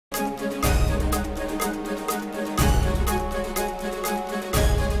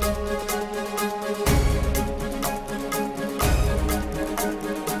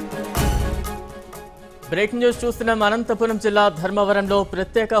Breaking news చూస్తున్నాం. అనంతపురం జిల్లా ధర్మవరంలో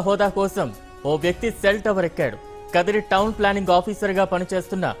ప్రత్యేక హోదా కోసం ఓ వ్యక్తి సెల్ టవర్ ఎక్కాడు. కదిరి టౌన్ ప్లానింగ్ ఆఫీసర్ గా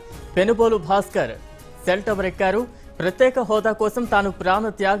పనిచేస్తున్న పెనుబోలు భాస్కర్ సెల్ టవర్ ఎక్కారు. ప్రత్యేక హోదా కోసం తాను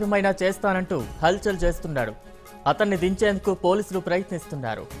ప్రాణ త్యాగమైనా చేస్తానంటూ హల్చల్ చేస్తున్నాడు. అతన్ని దించేందుకు పోలీసులు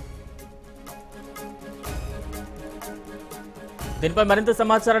ప్రయత్నిస్తున్నారు. దీనిపై మరింత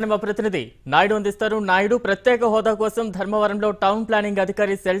సమాచారాన్ని మా ప్రతినిధి నాయుడు అందిస్తారు. నాయుడు, ప్రత్యేక హోదా కోసం ధర్మవరంలో టౌన్ ప్లానింగ్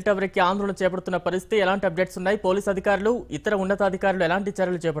అధికారి సెల్ టవర్ కి ఆందోళన చేపడుతున్న పరిస్థితి ఎలాంటి అప్డేట్స్ ఉన్నాయి? పోలీసు అధికారులు, ఇతర ఉన్నతాధికారులు ఎలాంటి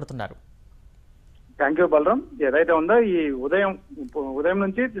చర్యలు చేపడుతున్నారు? Thank you Balaram. ఏదైతే ఉందో ఈ ఉదయం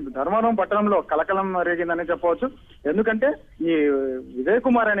నుంచి ధర్మవరం పట్టణంలో కలకలం రేగిందని చెప్పవచ్చు. ఎందుకంటే ఈ విజయ్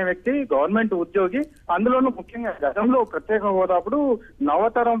కుమార్ అనే వ్యక్తి గవర్నమెంట్ ఉద్యోగి, అందులోనూ ముఖ్యంగా గతంలో ప్రత్యేక హోదాప్పుడు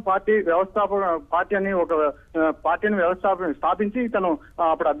నవతరం పార్టీ అని ఒక పార్టీని స్థాపించి ఇతను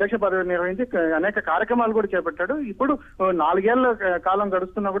అప్పుడు అధ్యక్ష పదవి నిర్వహించి అనేక కార్యక్రమాలు కూడా చేపట్టాడు. ఇప్పుడు 4 ఏళ్ల కాలం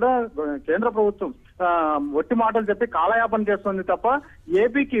గడుస్తున్నా కూడా కేంద్ర ప్రభుత్వం ఒట్టి మాటలు చెప్పి కాలయాపన చేస్తుంది తప్ప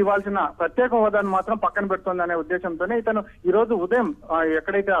ఏపీకి ఇవ్వాల్సిన ప్రత్యేక హోదాను మాత్రం పక్కన పెడుతుంది అనే ఉద్దేశంతోనే ఇతను ఈ రోజు ఉదయం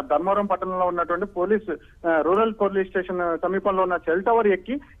ఎక్కడైతే ధర్మవరం పట్టణంలో ఉన్నటువంటి రూరల్ పోలీస్ స్టేషన్ సమీపంలో ఉన్న సెల్ టవర్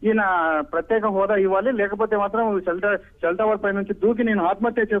ఎక్కి ఈయన ప్రత్యేక హోదా ఇవ్వాలి, లేకపోతే మాత్రం సెల్ టవర్ పై నుంచి దూకి నేను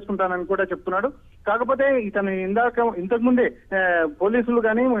ఆత్మహత్య చేసుకుంటానని కూడా చెప్తున్నాడు. కాకపోతే ఇతను ఇంతకు ముందే పోలీసులు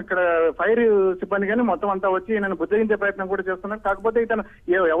కానీ ఇక్కడ ఫైర్ సిబ్బంది కానీ మొత్తం అంతా వచ్చి ఈయనను బుజ్జగించే ప్రయత్నం కూడా చేస్తున్నారు. కాకపోతే ఇతను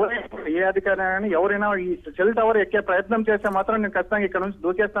ఏ అధికారి కానీ ఎవరైనా ఈ సెల్ టవర్ ఎక్కే ప్రయత్నం చేస్తే మాత్రం నేను ఖచ్చితంగా ఇక్కడ నుంచి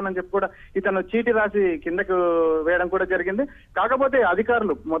దూకేస్తానని చెప్పి కూడా ఇతను చీటీ రాసి కిందకు వేయడం కూడా జరిగింది. కాకపోతే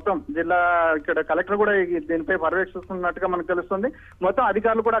అధికారులు మొత్తం జిల్లా ఇక్కడ కలెక్టర్ కూడా దీనిపై పర్యవేక్షిస్తున్నట్టుగా మనకు తెలుస్తుంది. మొత్తం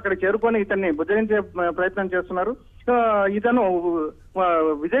అధికారులు కూడా అక్కడ చేరుకొని ఇతన్ని బుజ్జగించే ప్రయత్నం చేస్తున్నారు. ఇతను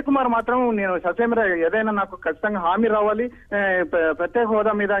విజయ్ కుమార్ మాత్రం నేను ససేమిరా ఏదైనా నాకు ఖచ్చితంగా హామీ రావాలి ప్రత్యేక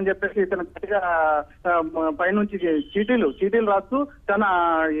హోదా మీద అని చెప్పేసి ఇతను గట్టిగా పైనుంచి చీటీలు రాస్తూ తన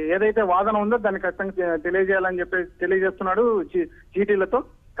ఏదైతే వాదన ఉందో దాన్ని ఖచ్చితంగా తెలియజేయాలని చెప్పి తెలియజేస్తున్నాడు చీటీలతో.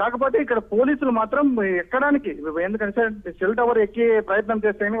 కాకపోతే ఇక్కడ పోలీసులు మాత్రం ఎక్కడానికి, ఎందుకంటే సెల్ టవర్ ఎక్కి ప్రయత్నం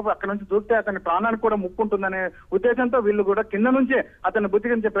చేస్తే అక్కడ నుంచి దూకితే అతని ప్రాణానికి కూడా ముప్పు ఉంటుందనే ఉద్దేశంతో వీళ్ళు కూడా కింద నుంచే అతన్ని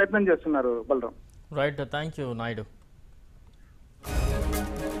బుద్ధిగించే ప్రయత్నం చేస్తున్నారు. Balaram. Right, thank you Naidu.